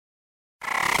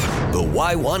The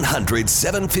Y100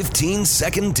 715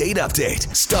 second date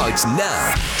update starts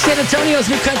now. San Antonio's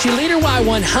new country leader,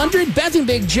 Y100, Beth and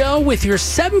Big Joe with your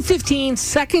 715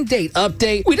 second date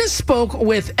update. We just spoke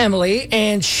with Emily,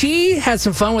 and she had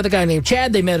some fun with a guy named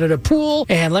Chad. They met at a pool,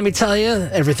 and let me tell you,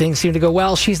 everything seemed to go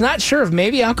well. She's not sure if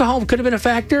maybe alcohol could have been a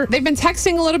factor. They've been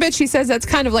texting a little bit. She says that's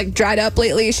kind of like dried up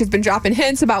lately. She's been dropping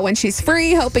hints about when she's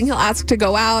free, hoping he'll ask to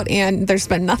go out, and there's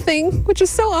been nothing, which is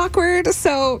so awkward.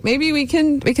 So maybe we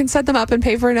can set them up and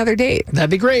pay for another date. That'd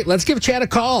be great. Let's give Chad a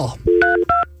call.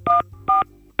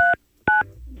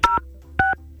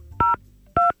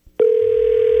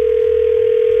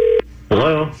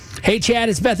 Hello? Hey, Chad,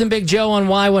 it's Beth and Big Joe on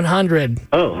Y100.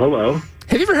 Oh, hello.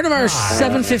 Have you ever heard of our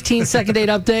 715 second date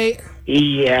update?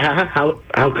 Yeah, how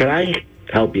can I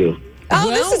help you? Oh,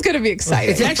 Well, this is going to be exciting.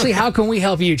 It's actually, how can we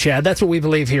help you, Chad? That's what we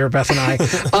believe here, Beth and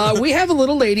I. We have a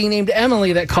little lady named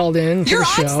Emily that called in to You're the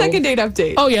show. on second date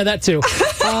update. Oh, yeah, that too.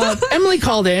 Emily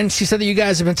called in. She said that you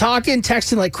guys have been talking,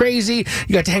 texting like crazy.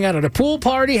 You got to hang out at a pool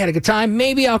party, had a good time.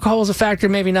 Maybe alcohol was a factor,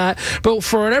 maybe not. But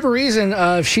for whatever reason,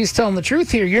 if she's telling the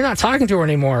truth here, you're not talking to her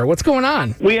anymore. What's going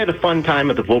on? We had a fun time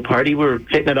at the pool party. We were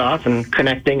hitting it off and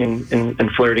connecting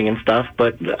and flirting and stuff,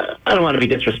 but I don't want to be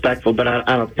disrespectful, but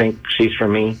I don't think she's for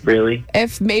me, really.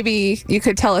 If maybe you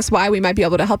could tell us why, we might be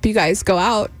able to help you guys go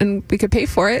out and we could pay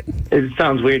for it. It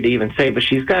sounds weird to even say, but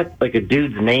she's got like a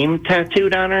dude's name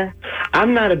tattooed on her.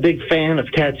 I'm not a big fan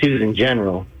of tattoos in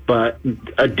general, but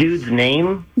a dude's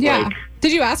name? Yeah. Like,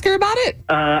 did you ask her about it?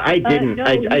 I didn't. No,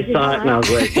 I saw it and I was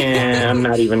like, I'm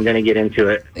not even going to get into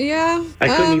it. Yeah.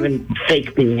 I couldn't even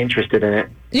fake being interested in it.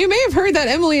 You may have heard that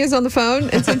Emily is on the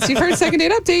phone, and since you've heard second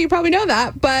date update, you probably know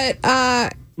that. But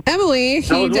Emily, I he was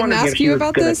didn't wondering if ask she you was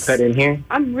about gonna this. cut in here.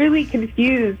 I'm really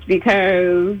confused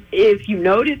because if you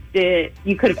noticed it,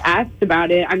 you could have asked about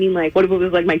it. I mean, like, what if it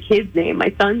was like my kid's name,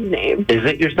 my son's name? Is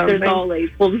it your son's There's name? all like,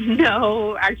 well,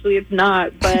 no, actually it's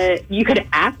not. But you could have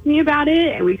asked me about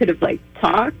it and we could have like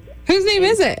talked. Whose name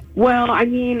is it? Well, I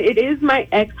mean, it is my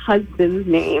ex-husband's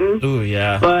name. Ooh,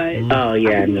 yeah. But Oh,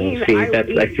 yeah, I no. mean, See,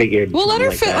 I figured. We'll let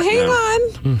her something like hang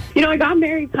that, no. on. you know, I got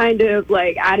married kind of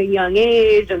like at a young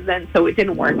age, and then so it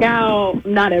didn't work out.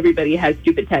 Not everybody has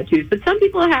stupid tattoos, but some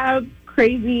people have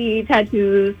crazy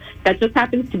tattoos. That just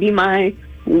happens to be my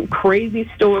crazy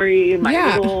story,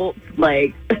 my little,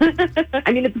 like,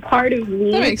 I mean, it's part of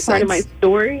me, That makes it's part of my sense.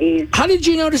 story. How did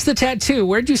you notice the tattoo?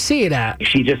 Where'd you see it at?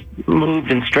 She just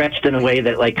moved and stretched in a way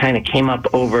that, like, kind of came up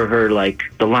over her, like,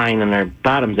 the line in her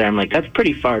bottoms there. I'm like, that's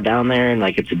pretty far down there, and,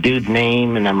 like, it's a dude's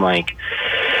name, and I'm like,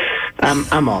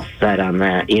 I'm all set on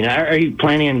that. You know, are you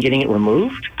planning on getting it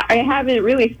removed? I haven't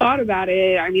really thought about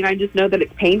it. I mean, I just know that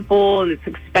it's painful and it's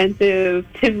expensive.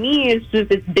 To me,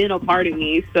 it's been a part of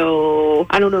me. So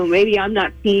I don't know. Maybe I'm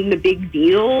not seeing the big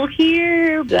deal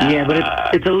here. Yeah,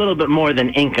 but it's a little bit more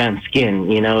than ink on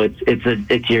skin. You know,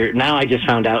 it's your. Now I just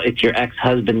found out it's your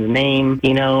ex-husband's name.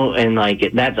 You know, and like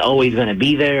that's always going to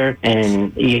be there.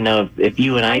 And you know, if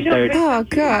you and I start Oh,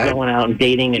 God. going out and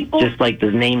dating, it's just like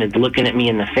the name is looking at me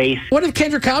in the face. What if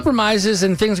Kendra compromises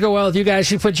and things go well with you guys?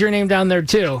 She puts your name down there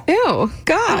too. Ew,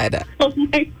 God. Oh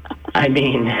my God. I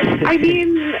mean,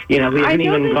 you know, we I haven't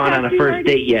know even the gone on a tattoo first artist.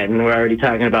 date yet, and we're already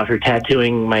talking about her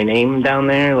tattooing my name down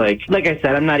there. Like I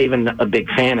said, I'm not even a big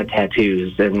fan of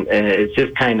tattoos, and it's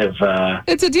just kind of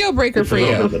It's a deal breaker for a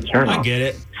little you. bit of a turn I off. get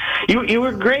it. You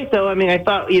were great though. I mean, I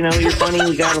thought you were funny.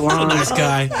 We got What a along. nice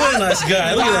guy. What a nice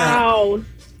guy. Look at that. Wow.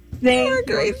 Thanks. You're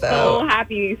great, I'm though. so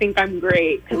happy you think I'm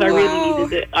great because I Wow. really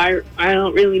needed it. I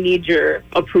don't really need your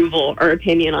approval or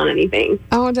opinion on anything.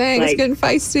 Oh, dang, it's Like- getting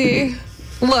feisty.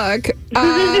 Look,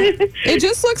 it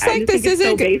just looks I like just think this it's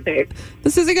so isn't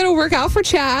basic. going to work out for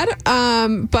Chad.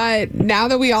 But now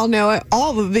that we all know it,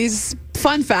 all of these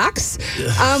fun facts,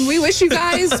 we wish you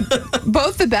guys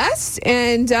both the best,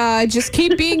 and just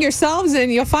keep being yourselves,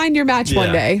 and you'll find your match one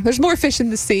Yeah. day. There's more fish in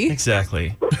the sea.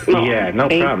 Exactly. Yeah, no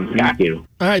Thanks. problem. Thank you.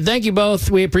 All right, thank you both.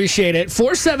 We appreciate it.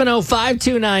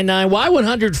 470-5299,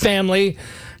 Y100 family.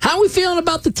 How are we feeling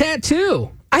about the tattoo?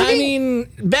 I mean,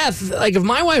 Beth, like if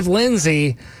my wife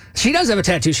Lindsay, she does have a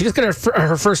tattoo. She just got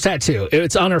her first tattoo.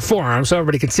 It's on her forearm, so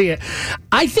everybody can see it.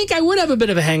 I think I would have a bit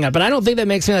of a hang up, but I don't think that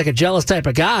makes me like a jealous type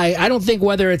of guy. I don't think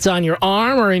whether it's on your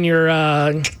arm or in your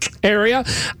area,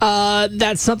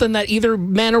 that's something that either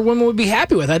man or woman would be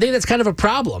happy with. I think that's kind of a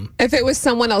problem. If it was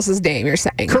someone else's name, you're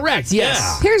saying. Correct,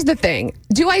 yes. Here's the thing.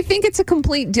 Do I think it's a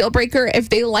complete deal breaker if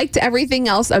they liked everything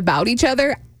else about each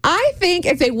other? I think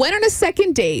if they went on a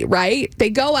second date, right?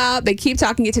 They go out, they keep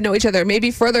talking, get to know each other.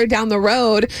 Maybe further down the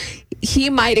road, he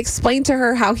might explain to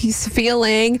her how he's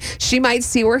feeling. She might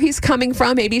see where he's coming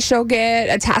from. Maybe she'll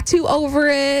get a tattoo over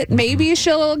it. Maybe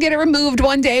she'll get it removed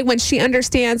one day when she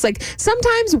understands. Like,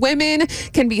 sometimes women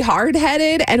can be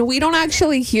hard-headed, and we don't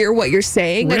actually hear what you're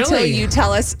saying until you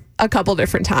tell us a couple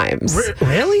different times.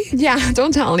 Really? Yeah,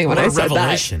 don't tell anyone I said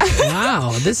revelation. that. Wow,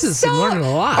 this is learning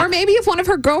a lot. Or maybe if one of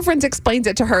her girlfriends explains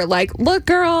it to her, like, look,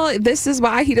 girl, this is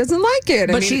why he doesn't like it.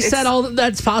 But she said all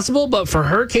that's possible, but for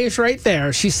her case right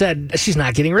there, she said she's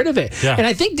not getting rid of it. Yeah. And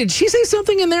I think, did she say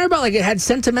something in there about like it had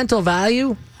sentimental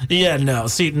value? Yeah, no.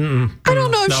 See, I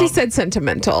don't know if she said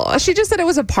sentimental. She just said it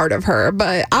was a part of her,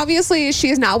 but obviously she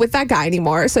is not with that guy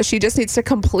anymore, so she just needs to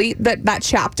complete that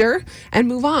chapter and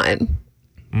move on.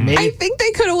 Maybe. I think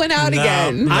they could have went out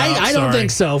again. No, I don't sorry.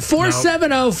 think so.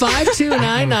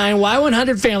 470-5299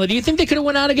 Y100 family. Do you think they could have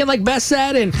went out again like Beth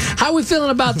said? And how are we feeling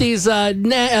about these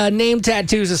name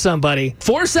tattoos of somebody?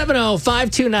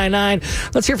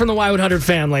 470-5299. Let's hear from the Y100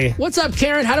 family. What's up,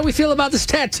 Karen? How do we feel about this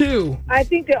tattoo? I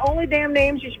think the only damn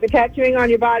names you should be tattooing on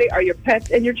your body are your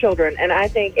pets and your children, and I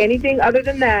think anything other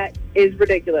than that is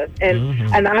ridiculous. And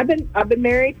and I've been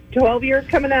married 12 years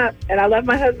coming up, and I love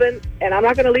my husband, and I'm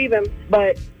not going to leave him,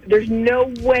 but there's no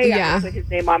way I can put his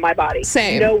name on my body.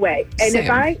 Same. No way. And Same.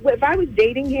 if I was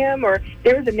dating him or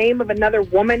there was a name of another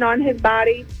woman on his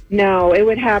body, no, it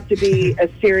would have to be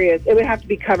it would have to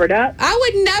be covered up. I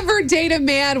would never date a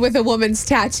man with a woman's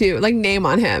tattoo, like name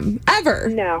on him, ever.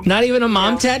 No. Not even a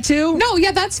mom tattoo? No,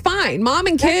 yeah, that's fine. Mom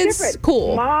and That's kids, different.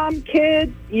 cool. Mom,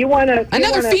 kids, you want to...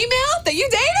 Another female that you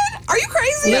dated? Are you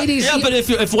crazy? Ladies, Yeah, but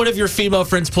if one of your female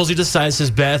friends pulls you to the side and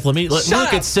says, Beth, look,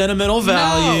 up. it's sentimental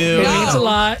value. it means a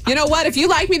lot. You know what? If you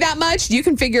like me that much, you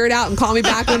can figure it out and call me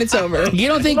back when it's over. You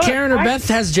don't think Karen or Beth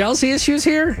has jealousy issues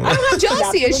here? I don't have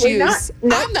jealousy Absolutely issues.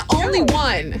 not. I'm the only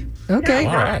one. Okay.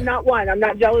 All right. I'm not one. I'm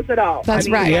not jealous at all. That's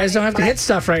You right. guys don't have to hit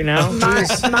stuff right now.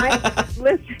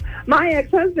 My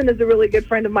ex-husband is a really good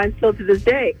friend of mine still to this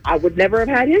day. I would never have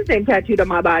had his name tattooed on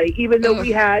my body, even though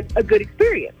we had a good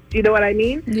experience. Do you know what I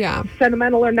mean? Yeah.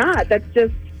 Sentimental or not, that's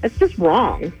just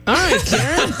wrong. All right,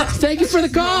 Karen. Thank you for the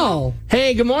call.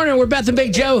 Hey, good morning. We're Beth and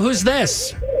Big Joe. Who's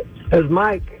this? It's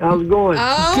Mike. How's it going?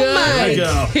 Oh, Good. my. There we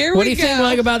go. Here What do we you go. think,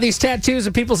 Mike, about these tattoos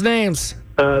of people's names?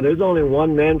 There's only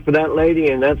one man for that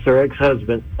lady, and that's her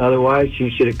ex-husband. Otherwise,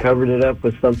 she should have covered it up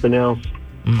with something else.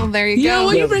 Well, there you You go. know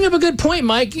what? You bring up a good point,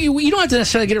 Mike. You don't have to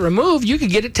necessarily get it removed. You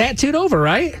could get it tattooed over,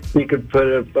 right? You could put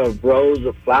a rose,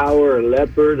 a flower, a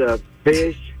leopard, a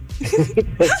fish.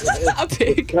 A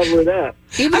pig. Cover it up.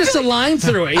 Even just a line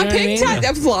through it. You A know what I pig mean?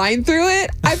 tattoo flying through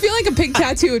it. I feel like a pig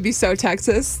tattoo would be so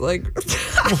Texas. Like,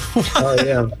 Oh,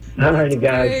 yeah. All righty,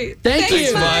 guys. great. Thank Thanks,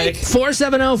 you, Mike.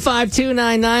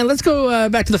 470-5299. Let's go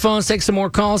back to the phones, take some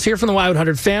more calls here from the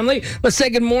Y100 family. Let's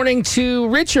say good morning to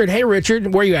Richard. Hey,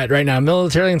 Richard, where are you at right now?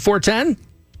 Military in 410?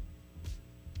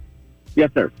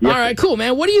 Yes, sir. Yes, All right, cool,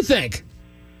 man. What do you think?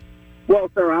 Well,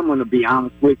 sir, I'm going to be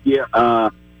honest with you.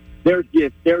 There's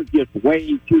just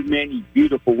way too many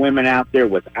beautiful women out there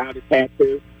without a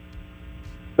tattoo.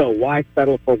 So why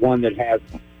settle for one that has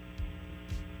one?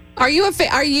 Are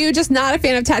you just not a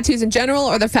fan of tattoos in general,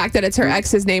 or the fact that it's her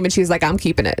ex's name and she's like, I'm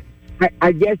keeping it?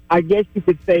 I guess you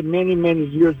could say many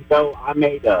years ago I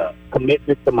made a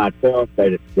commitment to myself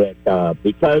that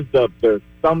because there's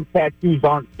some tattoos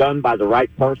aren't done by the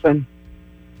right person,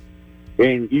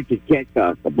 and you could catch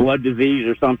a blood disease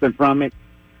or something from it.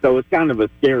 So it's kind of a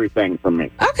scary thing for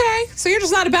me. Okay, so you're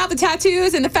just not about the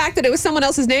tattoos, and the fact that it was someone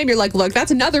else's name, you're like, look, that's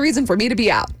another reason for me to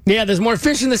be out. Yeah, there's more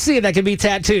fish in the sea that can be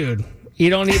tattooed. You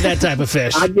don't need that type of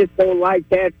fish. I just don't like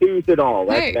tattoos at all.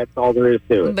 Hey. That's all there is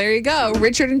to it. There you go.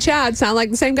 Richard and Chad sound like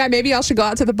the same guy. Maybe y'all should go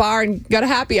out to the bar and go to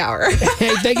happy hour.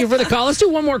 Hey, thank you for the call. Let's do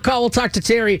one more call. We'll talk to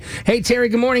Terry. Hey, Terry,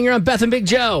 good morning. You're on Beth and Big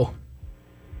Joe.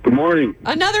 Good morning.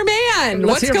 Another man. Let's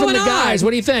What's hear going from the on? guys.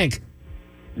 What do you think?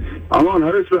 I'm on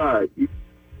her side.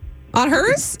 On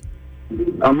hers?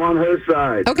 I'm on her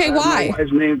side. Okay, I have why? my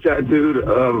wife's name tattooed.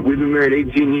 We've been married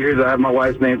 18 years. I have my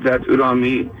wife's name tattooed on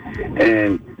me.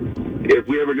 And if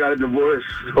we ever got a divorce,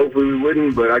 hopefully we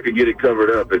wouldn't, but I could get it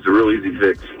covered up. It's a real easy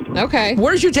fix. Okay.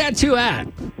 Where's your tattoo at?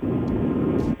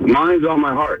 Mine's on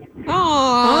my heart.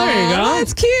 Oh, there you go.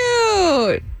 That's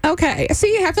cute. Okay.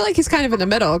 See, I feel like he's kind of in the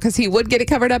middle because he would get it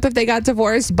covered up if they got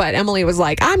divorced, but Emily was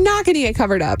like, I'm not going to get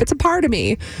covered up. It's a part of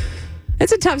me.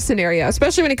 It's a tough scenario,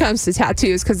 especially when it comes to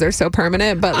tattoos because they're so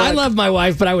permanent. But I love my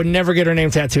wife, but I would never get her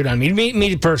name tattooed on me.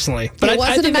 Me personally. But it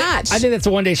wasn't a match. I think that's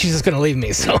one day she's just going to leave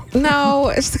me. So no,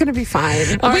 it's going to be fine.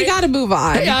 We got to move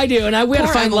on. Yeah, I do, and we got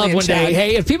to find love one day.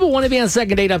 Hey, if people want to be on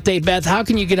Second Date Update, Beth, how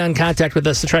can you get in contact with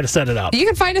us to try to set it up? You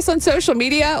can find us on social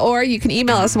media, or you can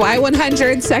email us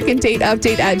Y100 Second Date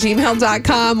Update at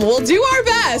gmail.com. We'll do our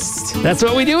best. That's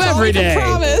what we do every day.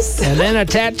 Promise. And then a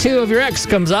tattoo of your ex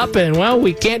comes up, and well,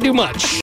 we can't do much.